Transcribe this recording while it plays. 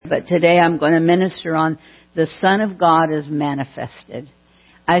But today I'm going to minister on the Son of God is manifested.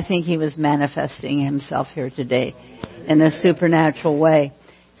 I think he was manifesting himself here today in a supernatural way.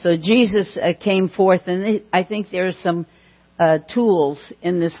 So Jesus came forth, and I think there's some tools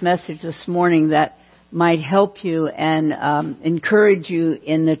in this message this morning that might help you and encourage you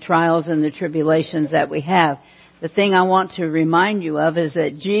in the trials and the tribulations that we have. The thing I want to remind you of is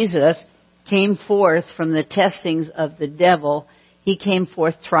that Jesus came forth from the testings of the devil. He came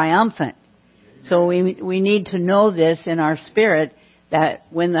forth triumphant. So we need to know this in our spirit, that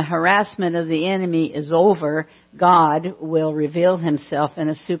when the harassment of the enemy is over, God will reveal himself in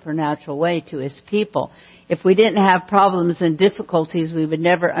a supernatural way to his people. If we didn't have problems and difficulties, we would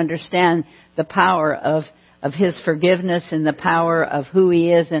never understand the power of his forgiveness and the power of who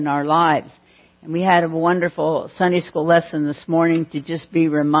he is in our lives. And we had a wonderful Sunday school lesson this morning to just be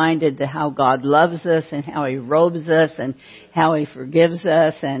reminded of how God loves us and how he robes us and how he forgives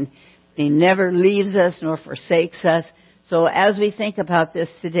us, and he never leaves us nor forsakes us. So as we think about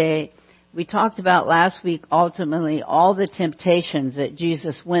this today, we talked about last week ultimately all the temptations that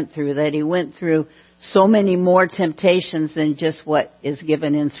Jesus went through, that he went through so many more temptations than just what is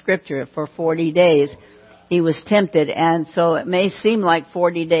given in Scripture. For 40 days he was tempted, and so it may seem like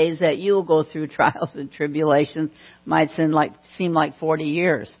 40 days that you'll go through trials and tribulations, might seem like 40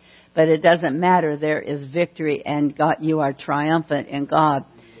 years. But it doesn't matter. There is victory, and God, you are triumphant in God.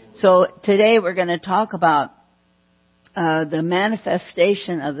 So today we're going to talk about the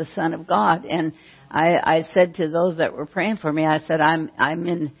manifestation of the Son of God. And I said to those that were praying for me, I said, I'm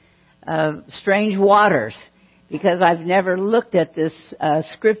in strange waters, because I've never looked at this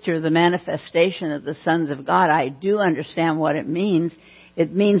scripture, the manifestation of the sons of God. I do understand what it means.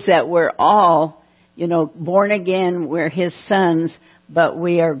 It means that we're all, born again, we're his sons, but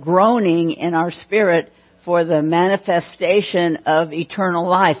we are groaning in our spirit for the manifestation of eternal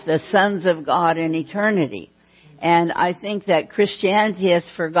life, the sons of God in eternity. And I think that Christianity has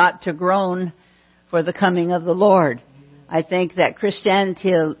forgot to groan for the coming of the Lord. I think that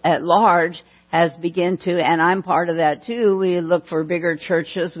Christianity at large has begun to, and I'm part of that too, we look for bigger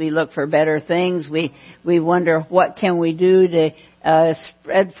churches, we look for better things, we wonder what can we do to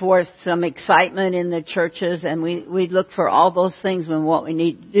spread forth some excitement in the churches, and we look for all those things when what we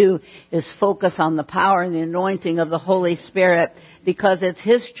need to do is focus on the power and the anointing of the Holy Spirit, because it's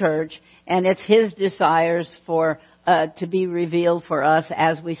his church and it's his desires for to be revealed for us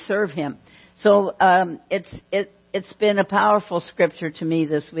as we serve him. So it's been a powerful scripture to me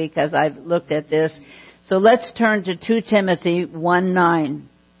this week as I've looked at this. So let's turn to 2 Timothy 1:9.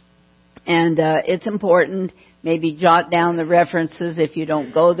 And it's important. Maybe jot down the references if you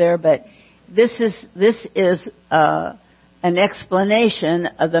don't go there. But this is an explanation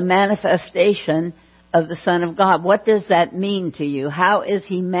of the manifestation of the Son of God. What does that mean to you? How is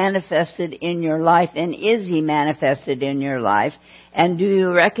he manifested in your life? And is he manifested in your life? And do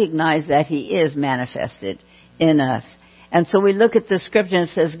you recognize that he is manifested in us? And so we look at the scripture and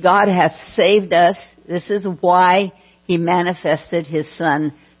it says, God hath saved us. This is why he manifested his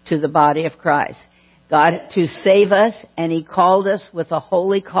Son to the body of Christ. God to save us, and he called us with a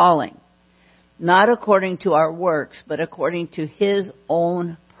holy calling, not according to our works, but according to his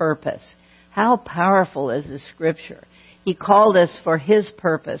own purpose. How powerful is this scripture? He called us for his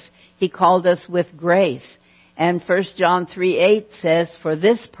purpose. He called us with grace. And 1 John 3:8 says, for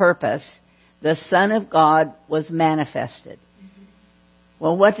this purpose the Son of God was manifested.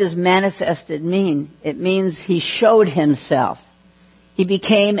 Well, what does manifested mean? It means he showed himself. He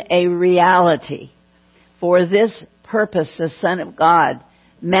became a reality. For this purpose, the Son of God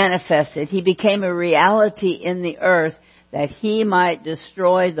manifested. He became a reality in the earth that he might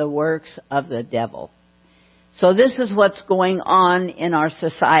destroy the works of the devil. So this is what's going on in our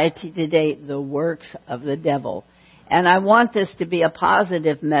society today, the works of the devil. And I want this to be a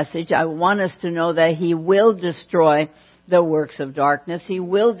positive message. I want us to know that he will destroy the works of darkness. He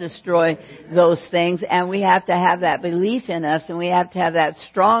will destroy those things, and we have to have that belief in us, and we have to have that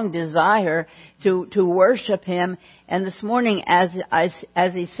strong desire to worship him. And this morning, as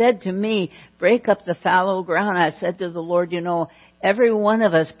he said to me, break up the fallow ground, I said to the Lord, every one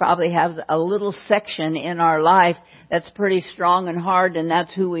of us probably has a little section in our life that's pretty strong and hard, and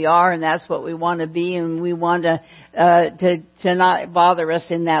that's who we are, and that's what we want to be, and we want to not bother us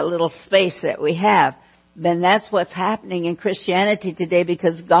in that little space that we have. Then that's what's happening in Christianity today,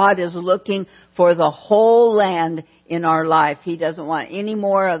 because God is looking for the whole land in our life. He doesn't want any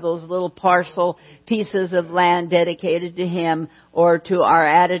more of those little parcel pieces of land dedicated to him, or to our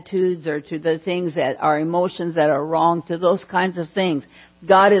attitudes, or to the things that our emotions that are wrong, to those kinds of things.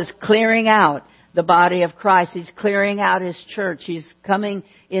 God is clearing out the body of Christ. He's clearing out His church. He's coming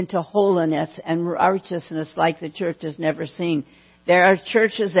into holiness and righteousness like the church has never seen. There are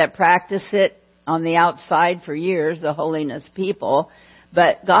churches that practice it on the outside for years, the holiness people.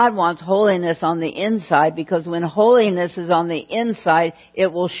 But God wants holiness on the inside, because when holiness is on the inside, it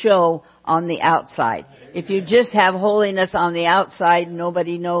will show on the outside. If you just have holiness on the outside,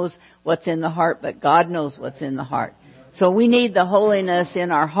 nobody knows what's in the heart, but God knows what's in the heart. So we need the holiness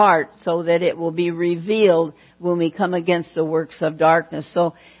in our heart so that it will be revealed when we come against the works of darkness.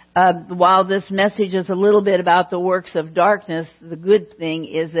 So while this message is a little bit about the works of darkness, the good thing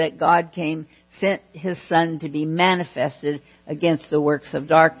is that God sent His Son to be manifested against the works of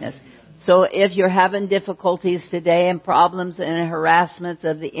darkness. So if you're having difficulties today and problems and harassments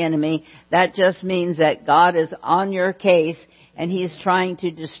of the enemy, that just means that God is on your case and He's trying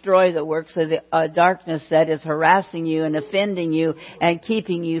to destroy the works of the darkness that is harassing you and offending you and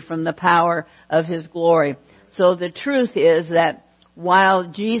keeping you from the power of His glory. So the truth is that while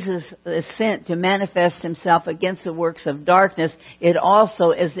Jesus is sent to manifest Himself against the works of darkness, it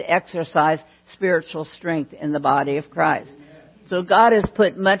also is to exercise spiritual strength in the body of Christ. So God has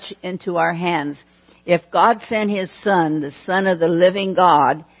put much into our hands. If God sent His Son, the Son of the living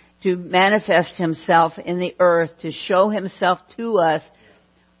God, to manifest Himself in the earth, to show Himself to us,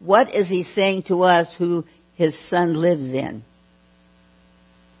 what is He saying to us who His Son lives in?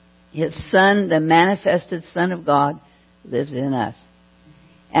 His Son, the manifested Son of God, lives in us.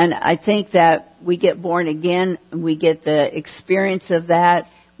 And I think that we get born again, we get the experience of that,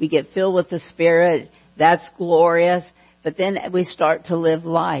 we get filled with the Spirit, that's glorious, but then we start to live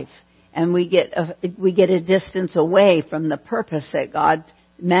life. And we get a distance away from the purpose that God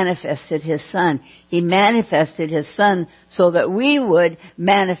manifested His Son. He manifested His Son so that we would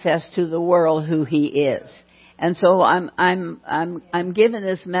manifest to the world who He is. And so I'm giving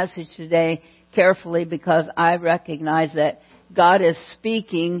this message today carefully because I recognize that God is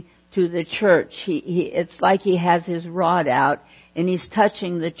speaking to the church. It's like He has His rod out and He's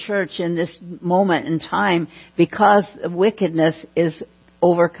touching the church in this moment in time because wickedness is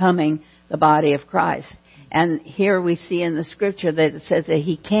overcoming the body of Christ. And here we see in the scripture that it says that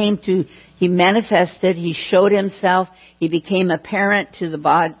He manifested, He showed Himself, He became apparent to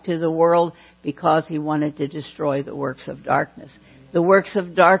the world because He wanted to destroy the works of darkness. The works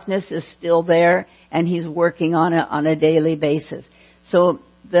of darkness is still there, and He's working on it on a daily basis. So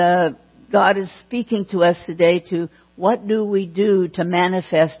God is speaking to us today to what do we do to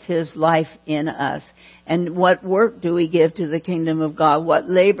manifest His life in us? And what work do we give to the kingdom of God? What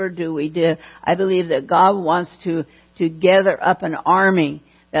labor do we do? I believe that God wants to gather up an army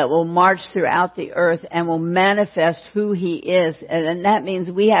that will march throughout the earth and will manifest who He is. And that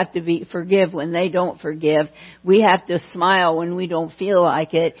means we have to forgive when they don't forgive. We have to smile when we don't feel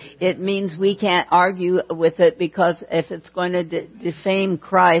like it. It means we can't argue with it because if it's going to defame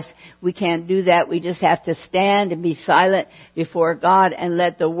Christ, we can't do that. We just have to stand and be silent before God and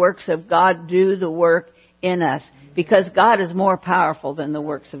let the works of God do the work in us. Because God is more powerful than the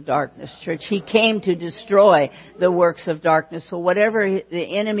works of darkness, church. He came to destroy the works of darkness. So whatever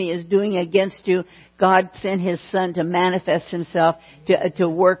the enemy is doing against you, God sent His Son to manifest Himself, to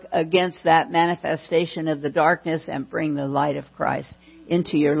work against that manifestation of the darkness and bring the light of Christ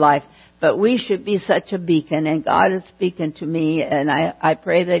into your life. But we should be such a beacon, and God is speaking to me, and I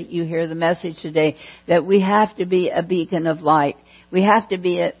pray that you hear the message today, that we have to be a beacon of light. We have to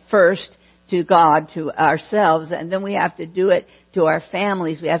be at first to God, to ourselves, and then we have to do it to our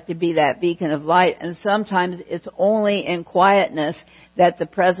families. We have to be that beacon of light, and sometimes it's only in quietness that the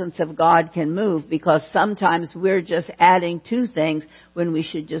presence of God can move, because sometimes we're just adding to things when we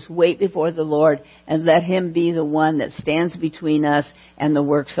should just wait before the Lord and let Him be the one that stands between us and the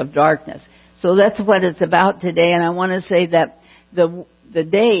works of darkness. So that's what it's about today, and I want to say that the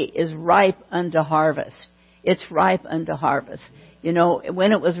day is ripe unto harvest. It's ripe unto harvest. You know,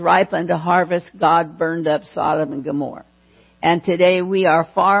 when it was ripe unto harvest, God burned up Sodom and Gomorrah. And today we are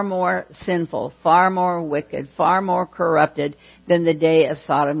far more sinful, far more wicked, far more corrupted than the day of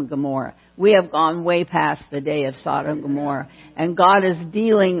Sodom and Gomorrah. We have gone way past the day of Sodom and Gomorrah. And God is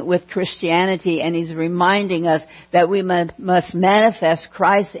dealing with Christianity, and He's reminding us that we must manifest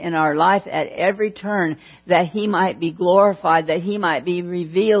Christ in our life at every turn, that He might be glorified, that He might be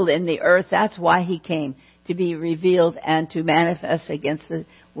revealed in the earth. That's why He came, to be revealed and to manifest against the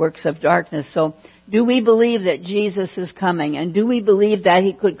works of darkness. So do we believe that Jesus is coming? And do we believe that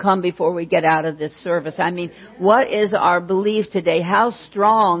He could come before we get out of this service? I mean, what is our belief today? How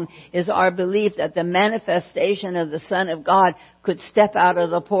strong is our belief that the manifestation of the Son of God could step out of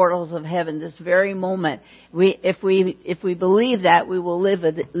the portals of heaven this very moment? If we believe that, we will live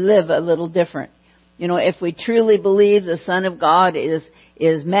a little different. If we truly believe the Son of God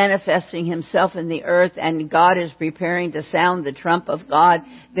is manifesting himself in the earth and God is preparing to sound the trump of God,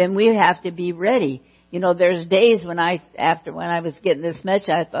 then we have to be ready. There's days when I was getting this message,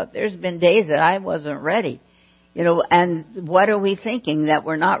 I thought there's been days that I wasn't ready. And what are we thinking? That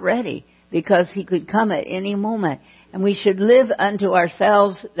we're not ready, because he could come at any moment. And we should live unto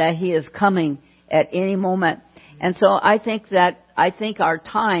ourselves that he is coming at any moment. And so I think our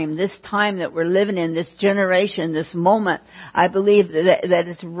time, this time that we're living in, this generation, this moment, I believe that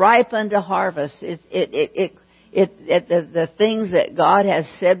it's ripe unto harvest. The things that God has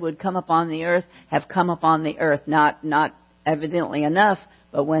said would come upon the earth have come upon the earth. Not evidently enough,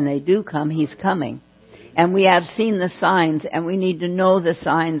 but when they do come, he's coming. And we have seen the signs, and we need to know the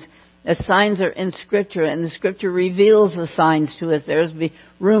signs. The signs are in Scripture, and the Scripture reveals the signs to us. There's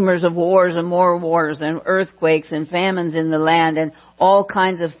rumors of wars and more wars and earthquakes and famines in the land and all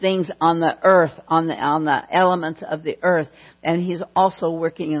kinds of things on the earth, on the elements of the earth. And he's also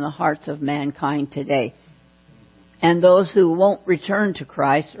working in the hearts of mankind today. And those who won't return to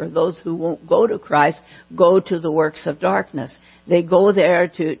Christ, or those who won't go to Christ, go to the works of darkness. They go there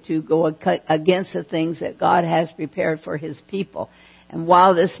to go against the things that God has prepared for his people. And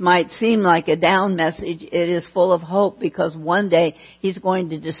while this might seem like a down message, it is full of hope, because one day he's going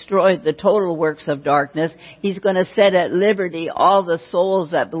to destroy the total works of darkness. He's going to set at liberty all the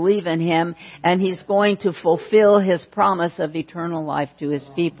souls that believe in him, and he's going to fulfill his promise of eternal life to his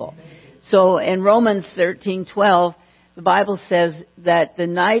people. So in Romans 13:12, the Bible says that the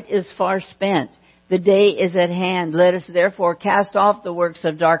night is far spent, the day is at hand. Let us therefore cast off the works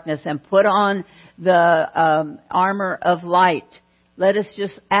of darkness and put on the armor of light. Let us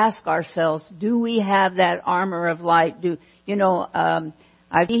just ask ourselves, do we have that armor of light? We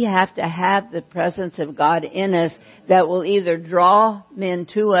have to have the presence of God in us that will either draw men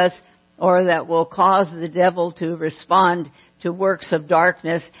to us or that will cause the devil to respond to works of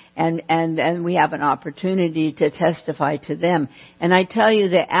darkness, and we have an opportunity to testify to them. And I tell you,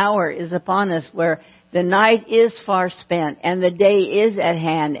 the hour is upon us where the night is far spent and the day is at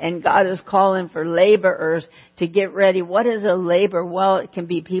hand, and God is calling for laborers to get ready. What is a labor? Well, it can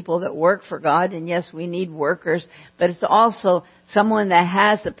be people that work for God, and yes, we need workers, but it's also someone that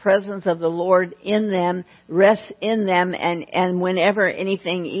has the presence of the Lord in them, rests in them, and whenever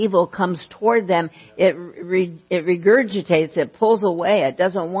anything evil comes toward them, it regurgitates, it pulls away, it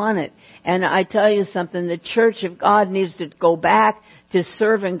doesn't want it. And I tell you something, the church of God needs to go back to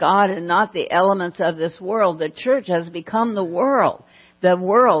serving God and not the elements of this world. The church has become the world.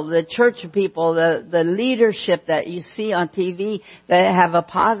 The church people, the leadership that you see on TV that have a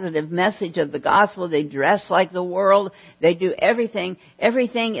positive message of the gospel. They dress like the world. They do everything.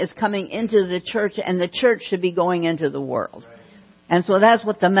 Everything is coming into the church, and the church should be going into the world. And so that's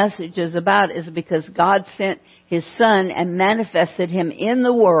what the message is about, is because God sent his Son and manifested him in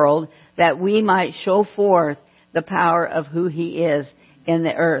the world that we might show forth the power of who he is in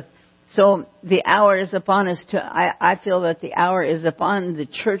the earth. So the hour is upon us I feel that the hour is upon the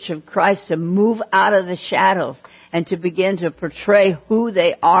church of Christ to move out of the shadows and to begin to portray who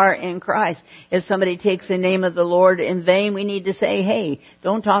they are in Christ. If somebody takes the name of the Lord in vain, we need to say, hey,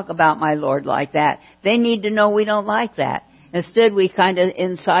 don't talk about my Lord like that. They need to know we don't like that. Instead, we kind of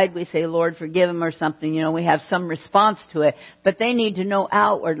inside, we say, Lord, forgive him or something. We have some response to it. But they need to know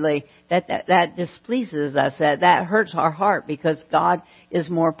outwardly that displeases us, that hurts our heart, because God is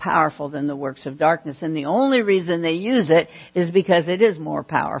more powerful than the works of darkness. And the only reason they use it is because it is more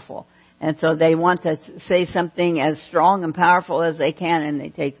powerful. And so they want to say something as strong and powerful as they can, and they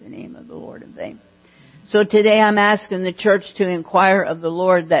take the name of the Lord in vain. So today I'm asking the church to inquire of the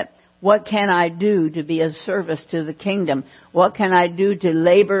Lord that, what can I do to be of service to the kingdom? What can I do to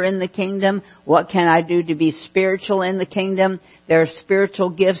labor in the kingdom? What can I do to be spiritual in the kingdom? There are spiritual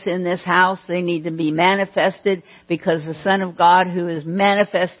gifts in this house. They need to be manifested, because the Son of God who is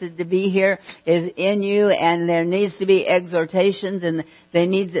manifested to be here is in you, and there needs to be exhortations, and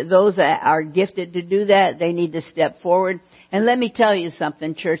those that are gifted to do that, they need to step forward. And let me tell you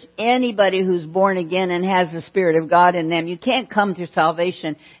something, church. Anybody who's born again and has the Spirit of God in them, you can't come to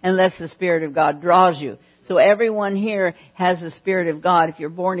salvation unless the Spirit of God draws you. So everyone here has the Spirit of God. If you're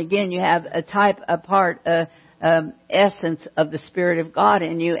born again, you have essence of the Spirit of God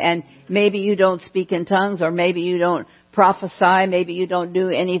in you. And maybe you don't speak in tongues, or maybe you don't prophesy, maybe you don't do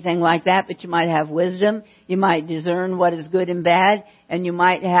anything like that, but you might have wisdom. You might discern what is good and bad, and you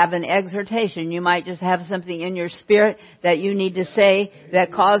might have an exhortation. You might just have something in your spirit that you need to say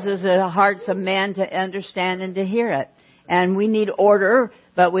that causes the hearts of man to understand and to hear it. And we need order,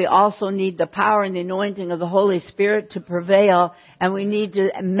 but we also need the power and the anointing of the Holy Spirit to prevail, and we need to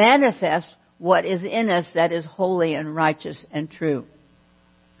manifest what is in us that is holy and righteous and true.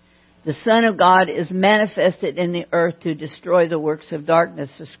 The Son of God is manifested in the earth to destroy the works of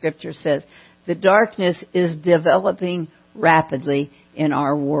darkness, the Scripture says. The darkness is developing rapidly in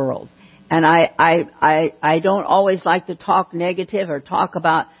our world. And I don't always like to talk negative or talk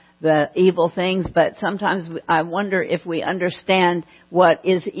about the evil things, but sometimes I wonder if we understand what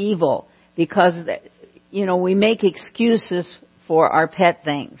is evil, because, we make excuses for our pet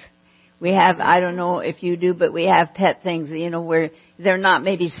things. We have, I don't know if you do, but we have pet things, where they're not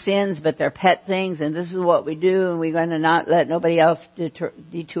maybe sins, but they're pet things, and this is what we do, and we're going to not let nobody else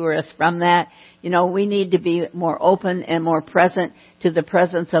detour us from that. We need to be more open and more present to the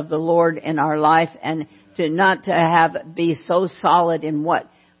presence of the Lord in our life, and to be so solid in what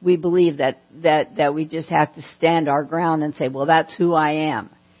we believe that we just have to stand our ground and say, well, that's who I am.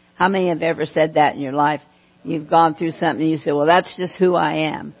 How many have ever said that in your life? You've gone through something and you say, well, that's just who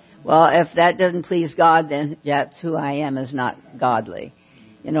I am. Well, if that doesn't please God, then that's who I am is not godly.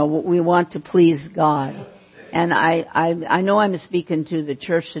 We want to please God. And I know I'm speaking to the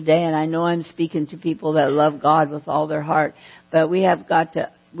church today, and I know I'm speaking to people that love God with all their heart, but we have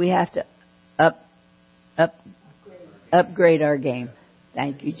to upgrade our game.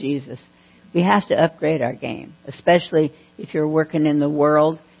 Thank you, Jesus. We have to upgrade our game, especially if you're working in the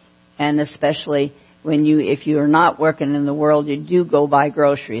world, and especially if you are not working in the world, you do go buy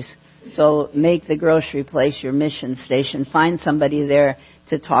groceries. So make the grocery place your mission station. Find somebody there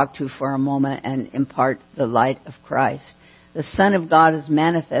to talk to for a moment and impart the light of Christ. The Son of God is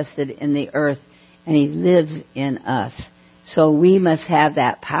manifested in the earth, and He lives in us. So we must have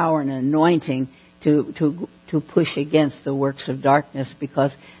that power and anointing to push against the works of darkness,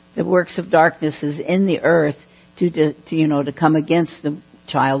 because the works of darkness is in the earth to come against the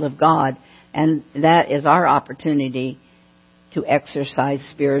child of God. And that is our opportunity to exercise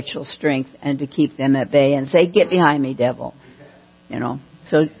spiritual strength and to keep them at bay and say, get behind me, devil.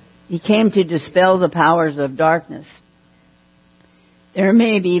 So He came to dispel the powers of darkness. There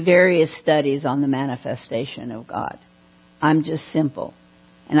may be various studies on the manifestation of God. I'm just simple.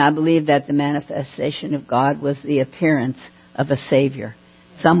 And I believe that the manifestation of God was the appearance of a Savior.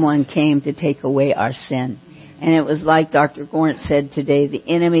 Someone came to take away our sin. And it was like Dr. Gort said today, the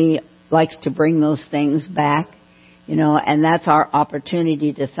enemy likes to bring those things back, and that's our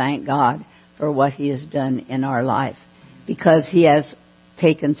opportunity to thank God for what He has done in our life, because He has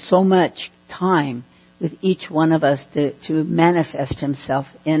taken so much time with each one of us to manifest Himself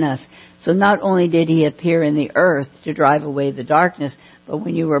in us. So not only did He appear in the earth to drive away the darkness, but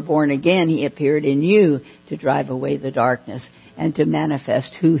when you were born again, He appeared in you to drive away the darkness and to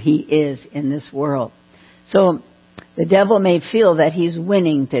manifest who He is in this world. So the devil may feel that he's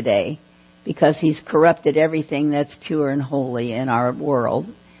winning today because he's corrupted everything that's pure and holy in our world,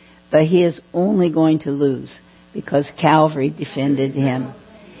 but he is only going to lose because Calvary defended him.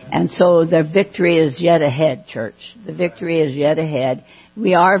 And so the victory is yet ahead, church. The victory is yet ahead.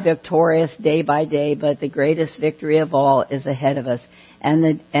 We are victorious day by day, but the greatest victory of all is ahead of us. And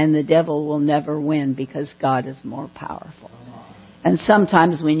the devil will never win because God is more powerful. And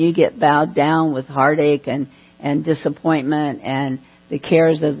sometimes when you get bowed down with heartache and disappointment and the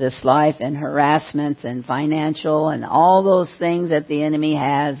cares of this life and harassment and financial and all those things that the enemy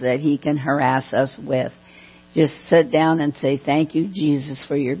has that he can harass us with, just sit down and say, thank you, Jesus,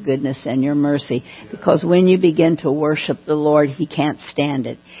 for your goodness and your mercy. Because when you begin to worship the Lord, He can't stand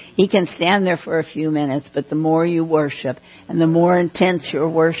it. He can stand there for a few minutes, but the more you worship and the more intense your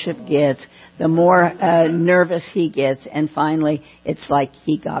worship gets, the more nervous He gets. And finally, it's like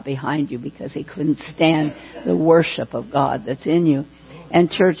He got behind you because He couldn't stand the worship of God that's in you. And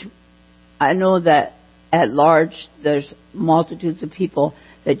church, I know that at large, there's multitudes of people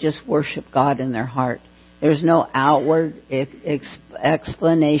that just worship God in their heart. There's no outward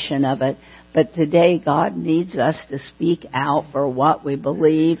explanation of it. But today, God needs us to speak out for what we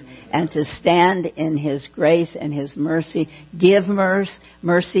believe and to stand in His grace and His mercy. Give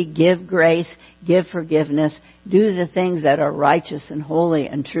mercy, give grace, give forgiveness. Do the things that are righteous and holy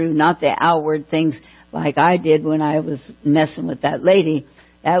and true, not the outward things like I did when I was messing with that lady.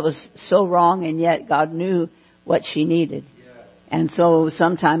 That was so wrong, and yet God knew what she needed. And so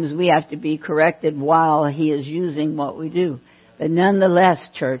sometimes we have to be corrected while He is using what we do. But nonetheless,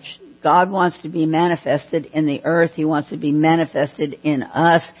 church, God wants to be manifested in the earth. He wants to be manifested in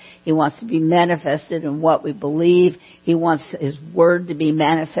us. He wants to be manifested in what we believe. He wants His Word to be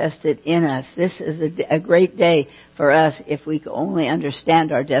manifested in us. This is a great day for us if we can only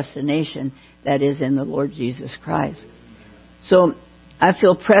understand our destination that is in the Lord Jesus Christ. So I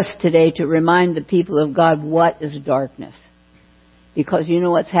feel pressed today to remind the people of God what is darkness. Because you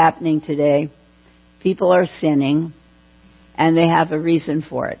know what's happening today? People are sinning, and they have a reason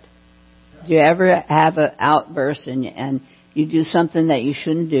for it. Do you ever have an outburst and you do something that you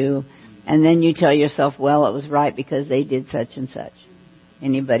shouldn't do, and then you tell yourself, well, it was right because they did such and such?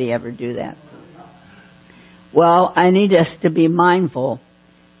 Anybody ever do that? Well, I need us to be mindful,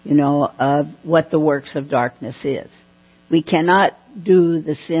 of what the works of darkness is. We cannot do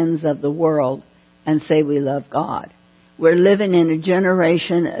the sins of the world and say we love God. We're living in a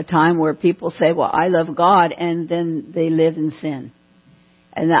generation, a time where people say, well, I love God, and then they live in sin.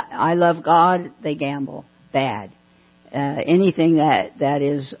 And I love God, they gamble. Bad. Anything that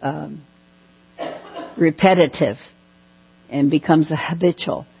is repetitive and becomes a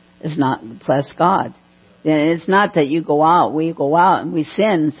habitual is not bless God. And it's not that we go out and we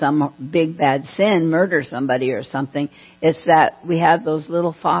sin, some big bad sin, murder somebody or something. It's that we have those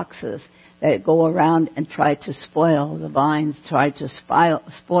little foxes that go around and try to spoil the vines, try to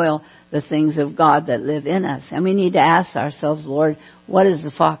spoil the things of God that live in us. And we need to ask ourselves, Lord, what is the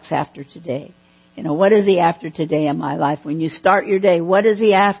fox after today? What is he after today in my life? When you start your day, what is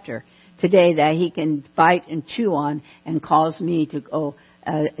he after today that he can bite and chew on and cause me to go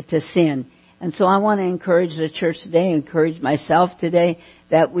to sin? And so I want to encourage the church today, encourage myself today,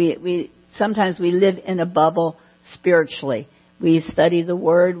 that we sometimes we live in a bubble spiritually. We study the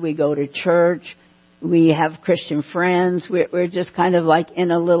Word, we go to church, we have Christian friends. We're just kind of like in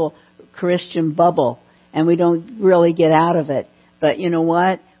a little Christian bubble, and we don't really get out of it. But you know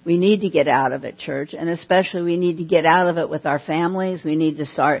what? We need to get out of it, church, and especially we need to get out of it with our families. We need to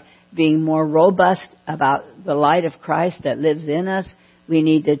start being more robust about the light of Christ that lives in us. We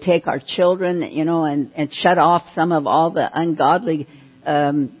need to take our children, and shut off some of all the ungodly,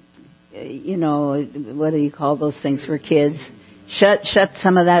 what do you call those things for kids? Shut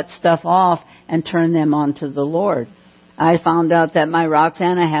some of that stuff off and turn them on to the Lord. I found out that my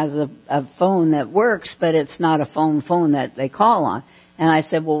Roxana has a phone that works, but it's not a phone that they call on. And I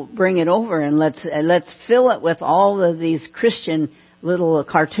said, well, bring it over and let's fill it with all of these Christian little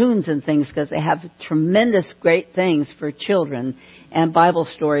cartoons and things, because they have tremendous great things for children and Bible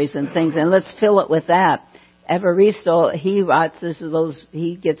stories and things. And let's fill it with that. Evaristo,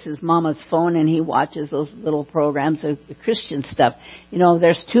 he gets his mama's phone and he watches those little programs of Christian stuff.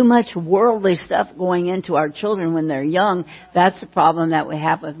 There's too much worldly stuff going into our children when they're young. That's the problem that we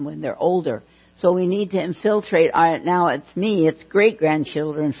have when they're older. So we need to infiltrate. Now it's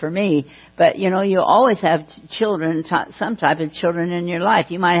great-grandchildren for me. But, you always have children, some type of children in your life.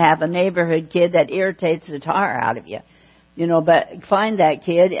 You might have a neighborhood kid that irritates the tar out of you. But find that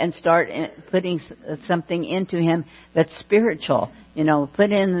kid and start putting something into him that's spiritual.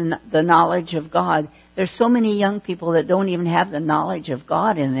 Put in the knowledge of God. There's so many young people that don't even have the knowledge of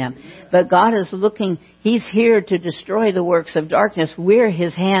God in them. But God is looking, He's here to destroy the works of darkness. We're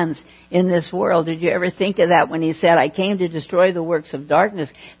His hands in this world. Did you ever think of that when He said, I came to destroy the works of darkness?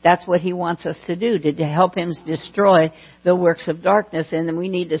 That's what He wants us to do, to help Him destroy the works of darkness. And then we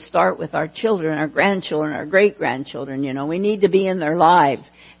need to start with our children, our grandchildren, our great-grandchildren. We need to be in their lives.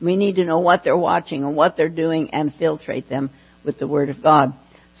 We need to know what they're watching and what they're doing and filtrate them with the Word of God.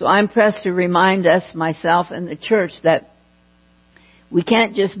 So I'm pressed to remind us, myself and the church, that we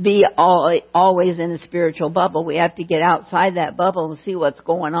can't just be always in a spiritual bubble. We have to get outside that bubble and see what's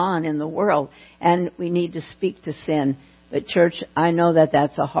going on in the world. And we need to speak to sin. But church, I know that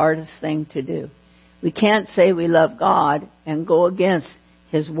that's the hardest thing to do. We can't say we love God and go against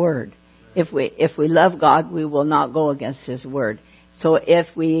His Word. If we love God, we will not go against His Word. So if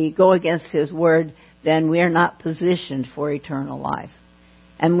we go against His Word, then we are not positioned for eternal life.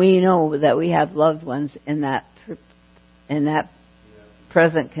 And we know that we have loved ones in that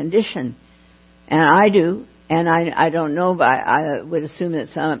present condition. And I do. And I don't know, but I would assume that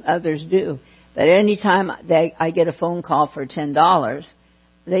some others do. But anytime I get a phone call for $10,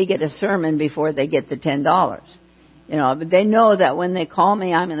 they get a sermon before they get the $10. But they know that when they call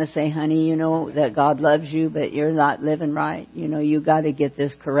me, I'm going to say, honey, you know that God loves you, but you're not living right. You got to get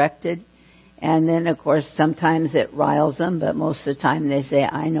this corrected. And then, of course, sometimes it riles them, but most of the time they say,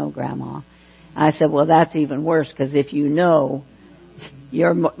 I know, Grandma. I said, well, that's even worse, because if you know,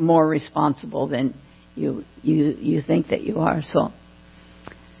 you're more responsible than you think that you are. So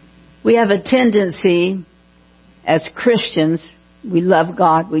we have a tendency as Christians, we love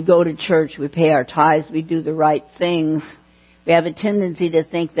God, we go to church, we pay our tithes, we do the right things. We have a tendency to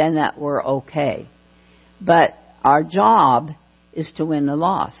think then that we're okay. But our job is to win the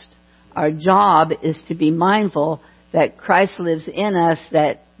lost. Our job is to be mindful that Christ lives in us,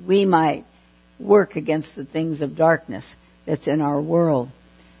 that we might work against the things of darkness that's in our world.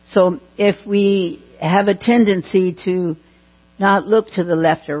 So if we have a tendency to not look to the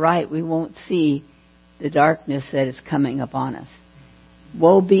left or right, we won't see the darkness that is coming upon us.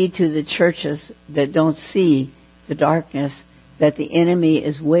 Woe be to the churches that don't see the darkness that the enemy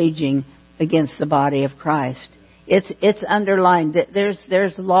is waging against the body of Christ. It's underlined.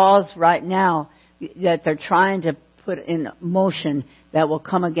 There's laws right now that they're trying to put in motion that will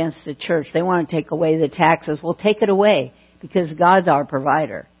come against the church. They want to take away the taxes. Well, take it away because God's our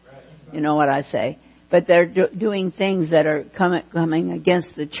provider. You know what I say? But they're doing things that are coming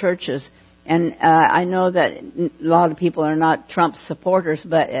against the churches. And I know that a lot of people are not Trump supporters,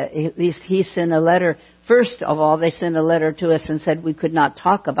 but at least he sent a letter. First of all, they sent a letter to us and said we could not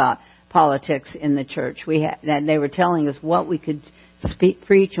talk about politics in the church. And they were telling us what we could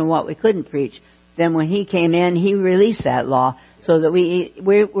preach and what we couldn't preach. Then when he came in, he released that law so that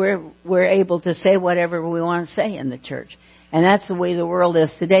we're able to say whatever we want to say in the church. And that's the way the world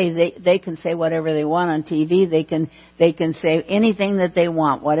is today. They can say whatever they want on TV. They can say anything that they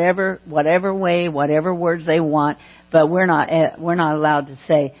want, whatever way, whatever words they want. But we're not allowed to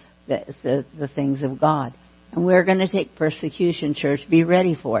say the things of God. And we're going to take persecution, church. Be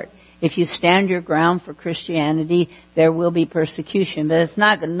ready for it. If you stand your ground for Christianity, there will be persecution. But it's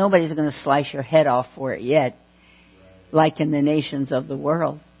not. Nobody's going to slice your head off for it yet, like in the nations of the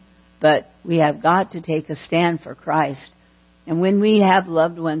world. But we have got to take a stand for Christ. And when we have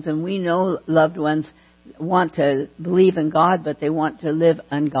loved ones, and we know loved ones want to believe in God, but they want to live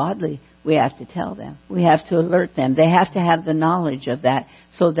ungodly, we have to tell them. We have to alert them. They have to have the knowledge of that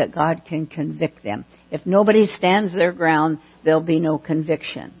so that God can convict them. If nobody stands their ground, there'll be no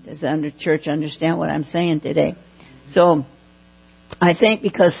conviction. Does the church understand what I'm saying today? So I think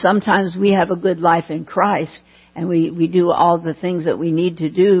because sometimes we have a good life in Christ, and we do all the things that we need to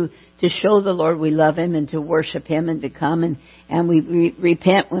do to show the Lord we love Him and to worship Him and to come and we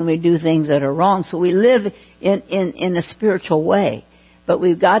repent when we do things that are wrong. So we live in a spiritual way. But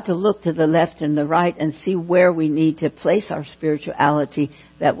we've got to look to the left and the right and see where we need to place our spirituality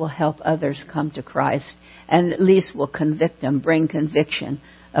that will help others come to Christ and at least will convict them, bring conviction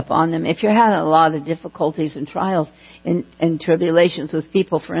upon them. If you're having a lot of difficulties and trials and tribulations with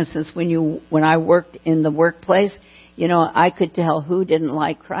people, for instance, when I worked in the workplace, I could tell who didn't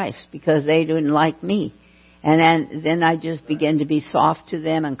like Christ because they didn't like me. And then I just began to be soft to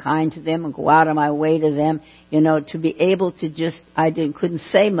them and kind to them and go out of my way to them, to be able to couldn't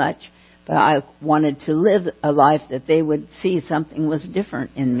say much, but I wanted to live a life that they would see something was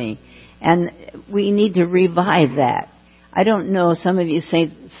different in me. And we need to revive that. I don't know, some of you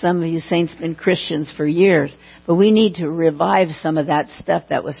saints been Christians for years, but we need to revive some of that stuff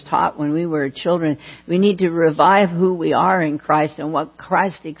that was taught when we were children. We need to revive who we are in Christ and what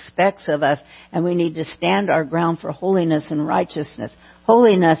Christ expects of us, and we need to stand our ground for holiness and righteousness.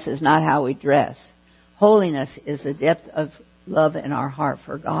 Holiness is not how we dress. Holiness is the depth of love in our heart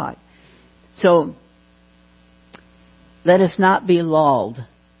for God. So, let us not be lulled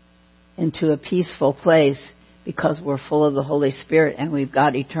into a peaceful place because we're full of the Holy Spirit and we've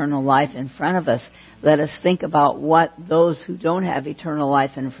got eternal life in front of us. Let us think about what those who don't have eternal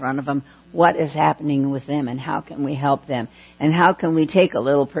life in front of them, what is happening with them and how can we help them? And how can we take a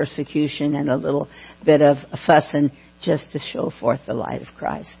little persecution and a little bit of fussing just to show forth the light of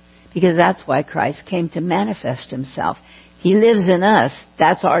Christ? Because that's why Christ came, to manifest Himself. He lives in us.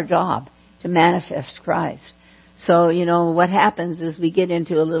 That's our job, to manifest Christ. So, what happens is we get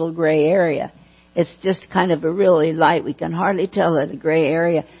into a little gray area. It's just kind of a really light. We can hardly tell it, a gray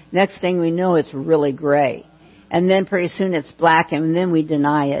area. Next thing we know, it's really gray. And then pretty soon it's black, and then we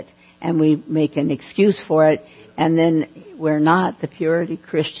deny it. And we make an excuse for it. And then we're not the purity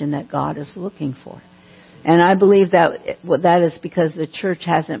Christian that God is looking for. And I believe that is because the church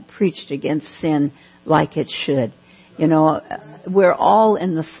hasn't preached against sin like it should. We're all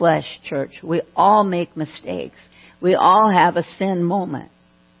in the flesh, church. We all make mistakes. We all have a sin moment.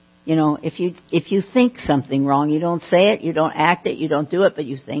 If you think something wrong, you don't say it, you don't act it, you don't do it, but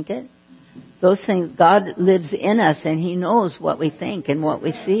you think it. Those things, God lives in us and He knows what we think and what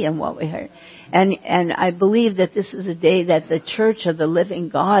we see and what we hear. And I believe that this is a day that the church of the living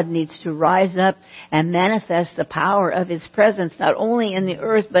God needs to rise up and manifest the power of His presence, not only in the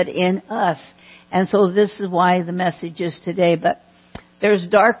earth, but in us. And so this is why the message is today. But there's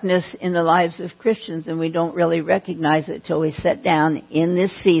darkness in the lives of Christians, and we don't really recognize it till we sit down in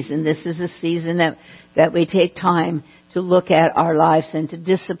this season. This is a season that we take time to look at our lives and to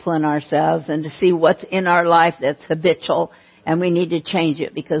discipline ourselves and to see what's in our life that's habitual, and we need to change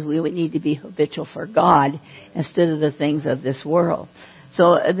it because we need to be habitual for God instead of the things of this world.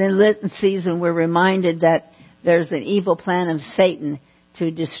 So in the Lenten season, we're reminded that there's an evil plan of Satan to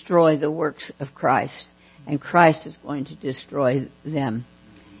destroy the works of Christ. and Christ is going to destroy them.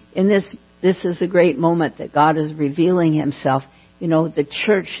 In this is a great moment that God is revealing himself. You know, the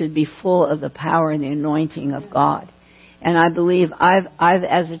church should be full of the power and the anointing of God. And I believe I've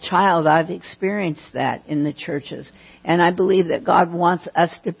as a child, I've experienced that in the churches. And I believe that God wants us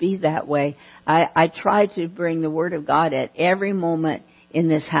to be that way. I try to bring the Word of God at every moment in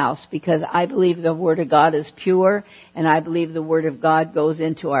this house, because I believe the Word of God is pure, and I believe the Word of God goes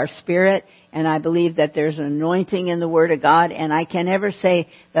into our spirit, and I believe that there's an anointing in the Word of God, and I can never say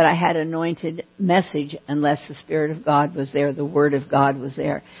that I had anointed message unless the Spirit of God was there, the Word of God was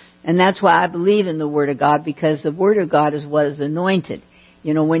there. And that's why I believe in the Word of God, because the Word of God is what is anointed.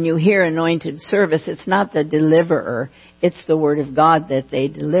 You know, when you hear anointed service, it's not the deliverer, it's the Word of God that they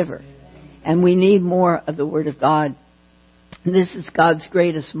deliver. And we need more of the Word of God. This is God's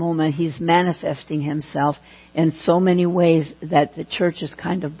greatest moment. He's manifesting himself in so many ways that the church is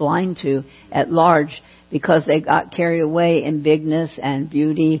kind of blind to at large, because they got carried away in bigness and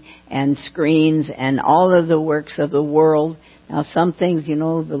beauty and screens and all of the works of the world. Now, some things, you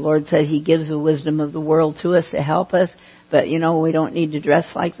know, the Lord said he gives the wisdom of the world to us to help us. But, you know, we don't need to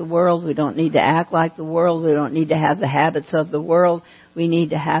dress like the world. We don't need to act like the world. We don't need to have the habits of the world. We need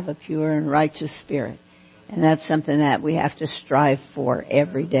to have a pure and righteous spirit. And that's something that we have to strive for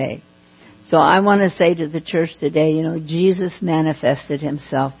every day. So I want to say to the church today, you know, Jesus manifested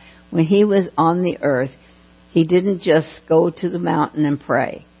himself. When he was on the earth, he didn't just go to the mountain and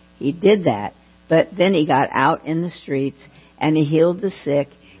pray. He did that, but then he got out in the streets and he healed the sick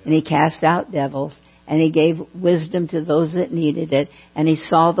and he cast out devils and he gave wisdom to those that needed it, and he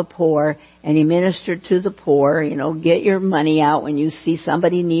saw the poor and he ministered to the poor. You know, get your money out when you see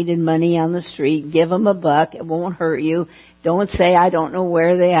somebody needed money on the street. Give them a buck. It won't hurt you. Don't say, I don't know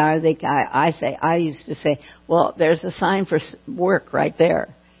where they are. I used to say, well, there's a sign for work right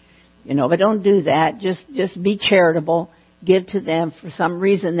there. You know, but don't do that. Just be charitable. Give to them. For some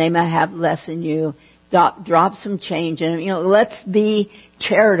reason, they may have less than you. Drop some change. And, you know, let's be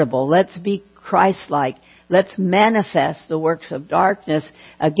charitable. Let's be Christ-like. Let's manifest the works of darkness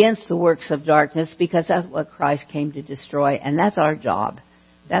against the works of darkness, because that's what Christ came to destroy. And that's our job.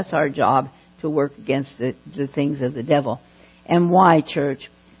 That's our job, to work against the things of the devil. And why, church?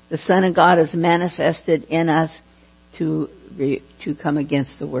 The Son of God is manifested in us to come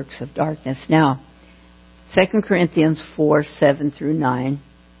against the works of darkness. Now, 2 Corinthians 4:7-9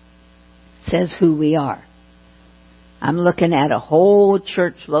 says who we are. I'm looking at a whole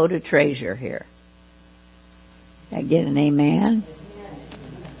church load of treasure here. Can I get an amen?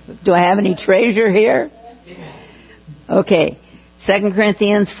 Do I have any treasure here? Okay. 2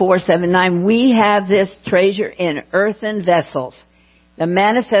 Corinthians 4:7-9. We have this treasure in earthen vessels. The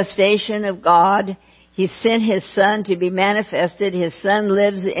manifestation of God. He sent His Son to be manifested. His Son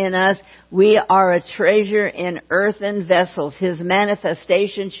lives in us. We are a treasure in earthen vessels. His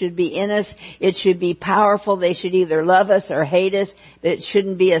manifestation should be in us. It should be powerful. They should either love us or hate us. It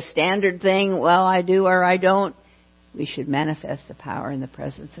shouldn't be a standard thing. Well, I do or I don't. We should manifest the power and the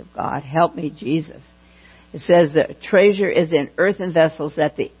presence of God. Help me, Jesus. It says the treasure is in earthen vessels,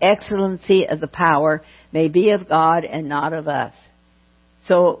 that the excellency of the power may be of God and not of us.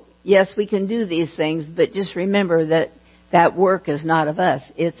 So, yes, we can do these things, but just remember that work is not of us.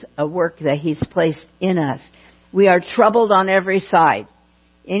 It's a work that He's placed in us. We are troubled on every side.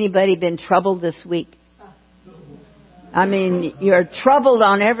 Anybody been troubled this week? I mean, you're troubled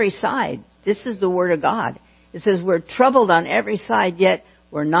on every side. This is the Word of God. It says we're troubled on every side, yet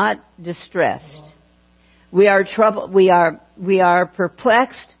we're not distressed. We are troubled. We are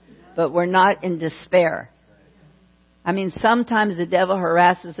perplexed, but we're not in despair. I mean, sometimes the devil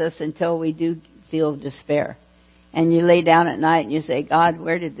harasses us until we do feel despair. And you lay down at night and you say, God,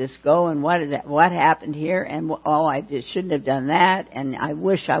 where did this go? And what happened here? And I just shouldn't have done that. And I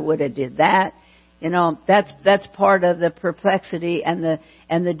wish I would have did that. You know, that's part of the perplexity and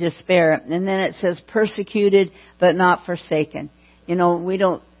the despair. And then it says persecuted but not forsaken. You know, we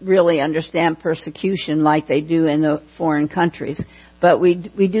don't really understand persecution like they do in the foreign countries. But we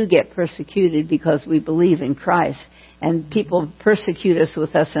do get persecuted because we believe in Christ. And people persecute us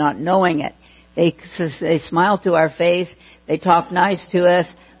with us not knowing it. They smile to our face. They talk nice to us.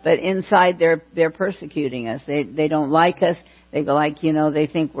 But inside they're persecuting us. They don't like us. They go like, you know, they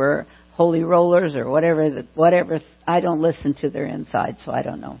think we're holy rollers or whatever. I don't listen to their inside, so I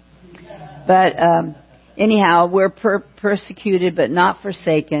don't know. But anyhow, we're persecuted but not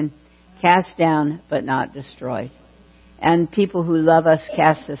forsaken, cast down but not destroyed. And people who love us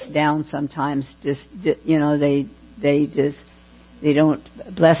cast us down sometimes. Just, you know, they just They don't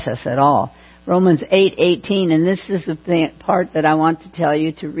bless us at all. Romans 8:18, and this is the part that I want to tell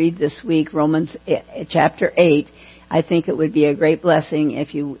you to read this week, Romans chapter 8. I think it would be a great blessing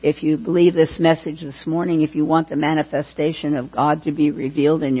if you believe this message this morning, if you want the manifestation of God to be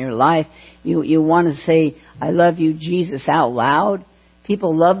revealed in your life, you want to say, I love you, Jesus, out loud.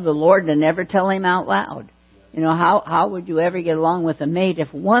 People love the Lord and never tell Him out loud. You know, how would you ever get along with a mate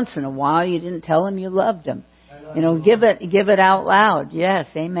if once in a while you didn't tell him you loved him? You know, give it out loud. Yes,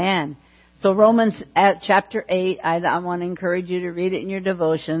 amen. So Romans chapter 8, I want to encourage you to read it in your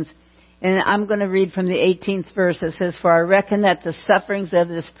devotions. And I'm going to read from the 18th verse. It says, For I reckon that the sufferings of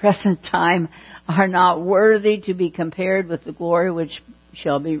this present time are not worthy to be compared with the glory which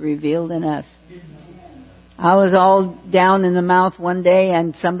shall be revealed in us. I was all down in the mouth one day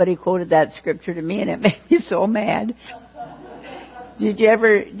and somebody quoted that scripture to me and it made me so mad. Did you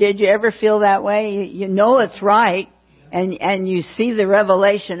ever feel that way? You know it's right and you see the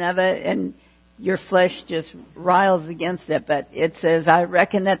revelation of it and your flesh just riles against it. But it says, I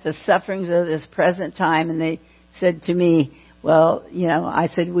reckon that the sufferings of this present time, and they said to me, well, you know, I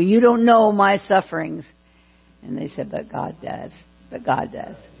said, well, you don't know my sufferings. And they said, but God does. But God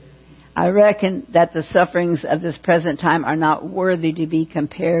does. I reckon that the sufferings of this present time are not worthy to be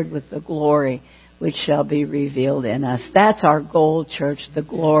compared with the glory which shall be revealed in us. That's our goal, church, the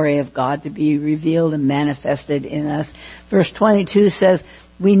glory of God to be revealed and manifested in us. Verse 22 says,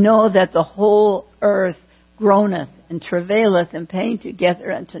 we know that the whole earth groaneth and travaileth in pain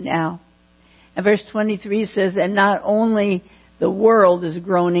together unto now. And verse 23 says, and not only the world is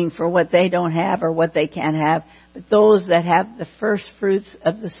groaning for what they don't have or what they can't have, but those that have the first fruits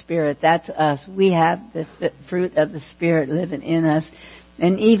of the Spirit, that's us. We have the fruit of the Spirit living in us.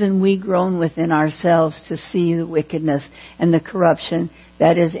 And even we groan within ourselves to see the wickedness and the corruption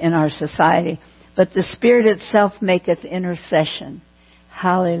that is in our society. But the Spirit itself maketh intercession.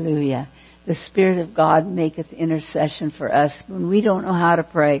 Hallelujah. The Spirit of God maketh intercession for us when we don't know how to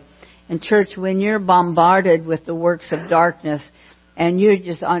pray. And church, when you're bombarded with the works of darkness and you're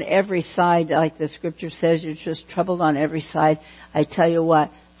just on every side, like the scripture says, you're just troubled on every side, I tell you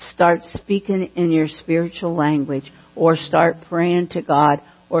what, start speaking in your spiritual language or start praying to God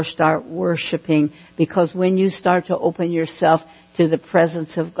or start worshiping, because when you start to open yourself to the presence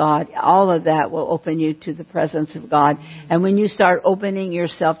of God, all of that will open you to the presence of God. And when you start opening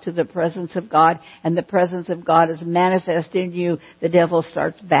yourself to the presence of God and the presence of God is manifest in you, the devil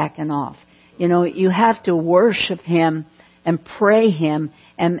starts backing off. You know, you have to worship Him and pray Him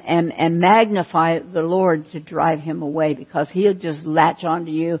and magnify the Lord to drive him away, because He'll just latch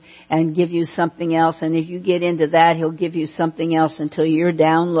onto you and give you something else. And if you get into that, He'll give you something else until you're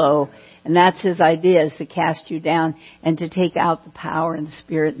down low. And that's His idea, is to cast you down and to take out the power and the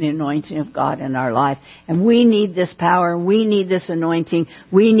Spirit and the anointing of God in our life. And we need this power. We need this anointing.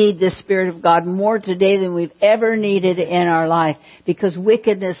 We need this Spirit of God more today than we've ever needed in our life, because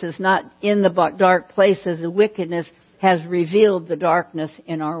wickedness is not in the dark places. The wickedness has revealed the darkness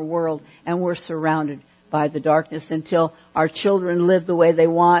in our world, and we're surrounded by the darkness until our children live the way they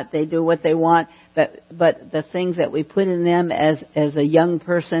want, they do what they want, but the things that we put in them as a young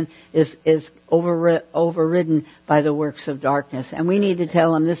person is overridden by the works of darkness. And we need to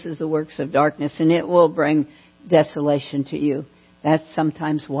tell them this is the works of darkness, and it will bring desolation to you. That's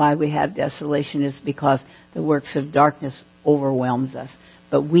sometimes why we have desolation, is because the works of darkness overwhelms us.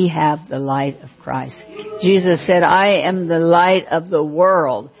 But we have the light of Christ. Jesus said, I am the light of the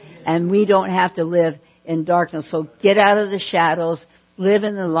world. And we don't have to live in darkness. So get out of the shadows, live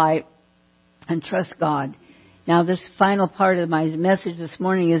in the light, and trust God. Now, this final part of my message this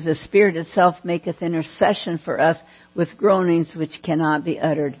morning is the Spirit itself maketh intercession for us with groanings which cannot be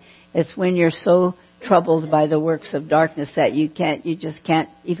uttered. It's when you're so troubled by the works of darkness that you just can't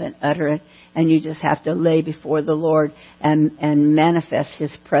even utter it, and you just have to lay before the Lord and manifest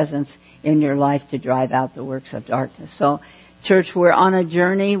His presence in your life to drive out the works of darkness. So, church, we're on a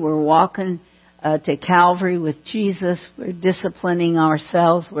journey. We're walking to Calvary with Jesus. We're disciplining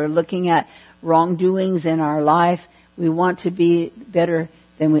ourselves. We're looking at wrongdoings in our life. We want to be better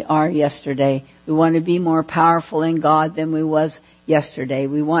than we are yesterday. We want to be more powerful in God than we was yesterday.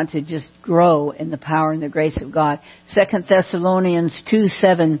 We want to just grow in the power and the grace of God. 2 Thessalonians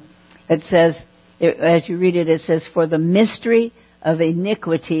 2:7, it says, as you read it, it says, for the mystery of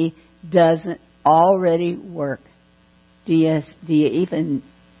iniquity doesn't already work. Do you even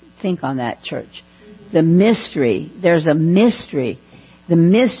think on that, church? The mystery, there's a mystery. The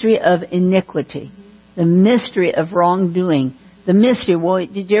mystery of iniquity. The mystery of wrongdoing. The mystery, well,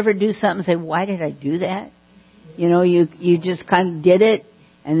 did you ever do something and say, why did I do that? You know, you just kind of did it,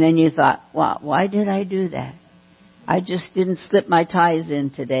 and then you thought, wow, why did I do that? I just didn't slip my ties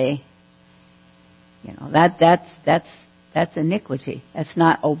in today. That's iniquity. That's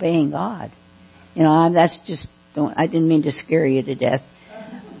not obeying God. That's just I didn't mean to scare you to death.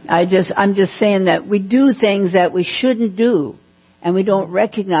 I'm just saying that we do things that we shouldn't do, and we don't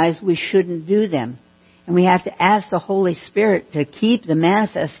recognize we shouldn't do them. And we have to ask the Holy Spirit to keep the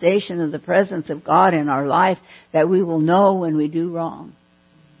manifestation of the presence of God in our life, that we will know when we do wrong.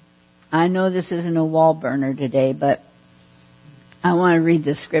 I know this isn't a wall burner today, but I want to read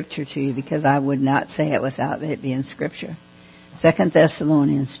the scripture to you because I would not say it without it being scripture. 2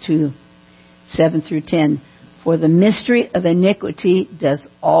 Thessalonians 2, 7 through 10. For the mystery of iniquity does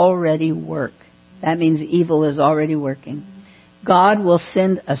already work. That means evil is already working. God will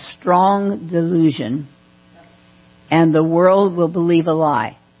send a strong delusion, and the world will believe a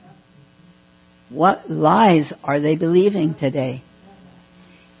lie. What lies are they believing today?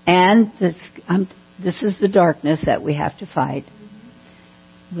 And this is the darkness that we have to fight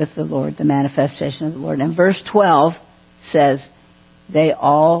with the Lord, the manifestation of the Lord. And verse 12 says, they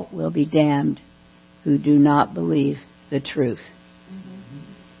all will be damned who do not believe the truth.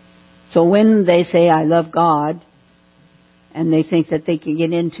 So when they say, I love God, and they think that they can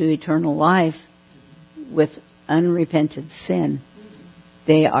get into eternal life with unrepented sin,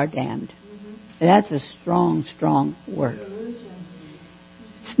 they are damned. That's a strong, strong word.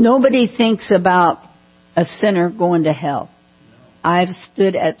 Nobody thinks about a sinner going to hell. I've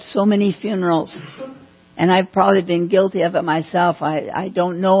stood at so many funerals, and I've probably been guilty of it myself. I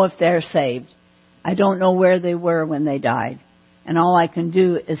don't know if they're saved. I don't know where they were when they died. And all I can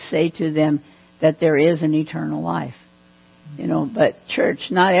do is say to them that there is an eternal life. But church,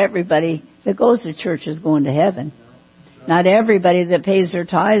 not everybody that goes to church is going to heaven. Not everybody that pays their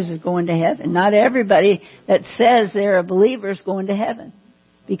tithes is going to heaven. Not everybody that says they're a believer is going to heaven.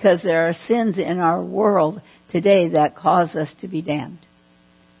 Because there are sins in our world today that cause us to be damned.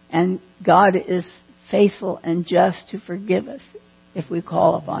 And God is faithful and just to forgive us if we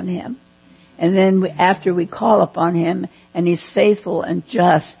call upon Him. And then after we call upon Him and He's faithful and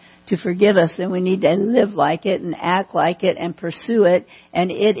just to forgive us, then we need to live like it and act like it and pursue it.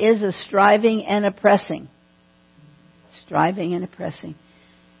 And it is a striving and a pressing. Striving and a pressing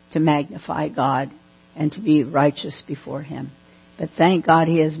to magnify God and to be righteous before Him. But thank God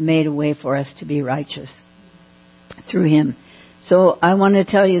He has made a way for us to be righteous through Him. So I want to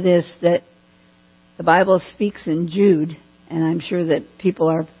tell you this, that the Bible speaks in Jude, and I'm sure that people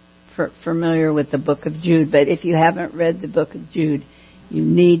are familiar with the book of Jude. But if you haven't read the book of Jude, you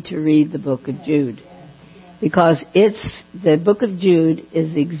need to read the book of Jude. Because the book of Jude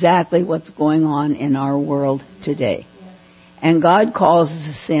is exactly what's going on in our world today. And God calls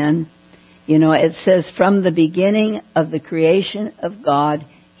the sin, it says from the beginning of the creation of God,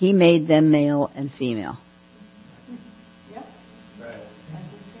 He made them male and female.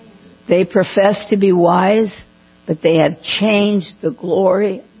 They profess to be wise, but they have changed the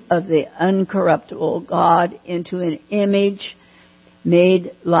glory of the uncorruptible God into an image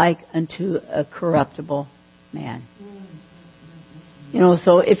made like unto a corruptible man.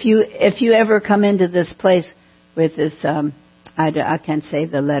 So if you ever come into this place with this, I can't say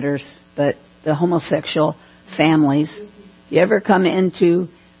the letters, but the homosexual families, if you ever come into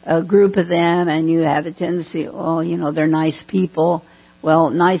a group of them and you have a tendency, they're nice people.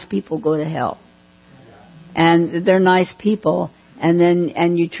 Well, nice people go to hell. And they're nice people,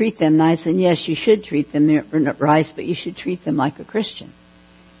 and you treat them nice, and yes, you should treat them nice, but you should treat them like a Christian.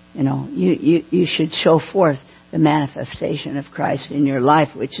 You should show forth the manifestation of Christ in your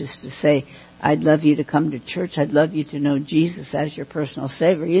life, which is to say, I'd love you to come to church. I'd love you to know Jesus as your personal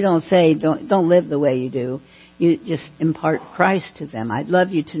Savior. You don't say, don't live the way you do. You just impart Christ to them. I'd love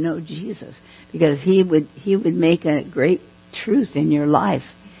you to know Jesus because He would make a great truth in your life.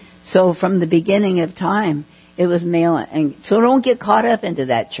 So from the beginning of time, it was male. And so don't get caught up into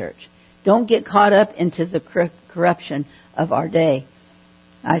that, church. Don't get caught up into the corruption of our day.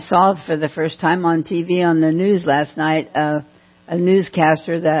 I saw for the first time on TV on the news last night a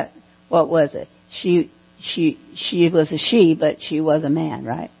newscaster that, what was it? She was a she, but she was a man,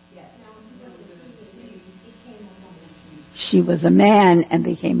 right? She was a man and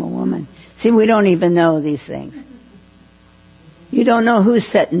became a woman. See, we don't even know these things. You don't know who's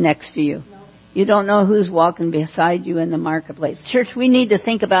sitting next to you. You don't know who's walking beside you in the marketplace. Church, we need to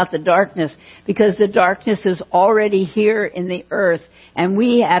think about the darkness because the darkness is already here in the earth and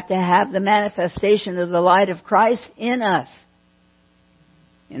we have to have the manifestation of the light of Christ in us.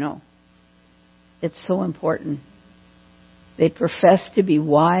 It's so important. They profess to be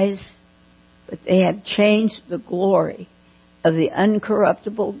wise, but they have changed the glory of the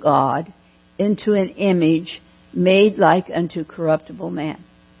uncorruptible God into an image made like unto corruptible man.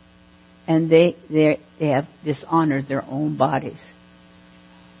 And they have dishonored their own bodies.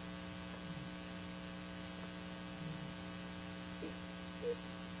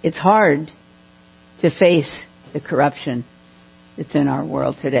 It's hard to face the corruption that's in our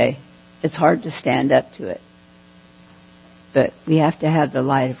world today. It's hard to stand up to it. But we have to have the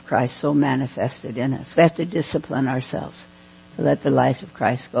light of Christ so manifested in us. We have to discipline ourselves to let the light of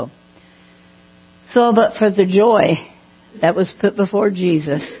Christ go. So, but for the joy that was put before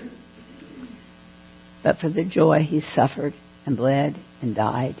Jesus, but for the joy he suffered and bled and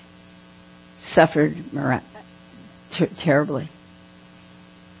died, suffered terribly.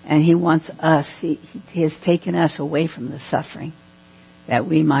 And he wants us, he has taken us away from the suffering that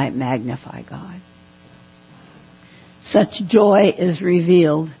we might magnify God. Such joy is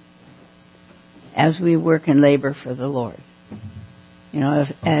revealed as we work and labor for the Lord. You know,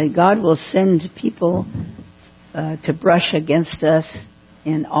 God will send people to brush against us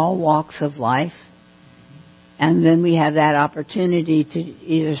in all walks of life. And then we have that opportunity to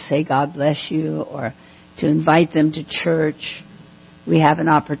either say God bless you or to invite them to church. We have an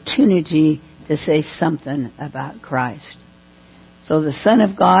opportunity to say something about Christ. So the Son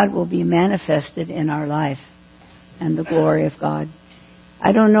of God will be manifested in our life and the glory of God.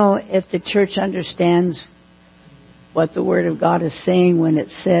 I don't know if the church understands what the Word of God is saying when it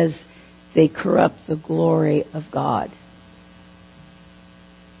says they corrupt the glory of God.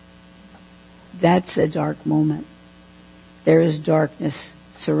 That's a dark moment. There is darkness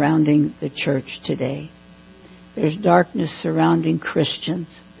surrounding the church today. There's darkness surrounding Christians.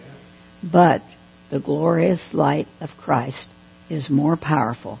 But the glorious light of Christ is more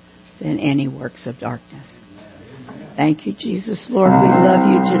powerful than any works of darkness. Thank you, Jesus. Lord, we love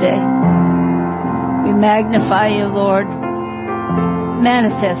you today. We magnify you, Lord.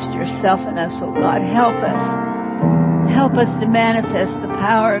 Manifest yourself in us, oh God. Help us. Help us to manifest the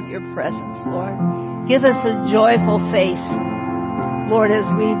power of your presence, Lord. Give us a joyful face, Lord, as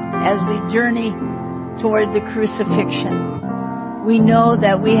we journey toward the crucifixion. We know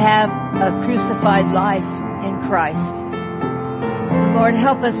that we have a crucified life in Christ. Lord,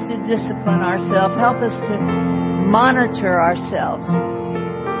 help us to discipline ourselves. Help us to monitor ourselves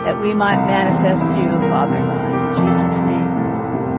that we might manifest you, Father God. In Jesus'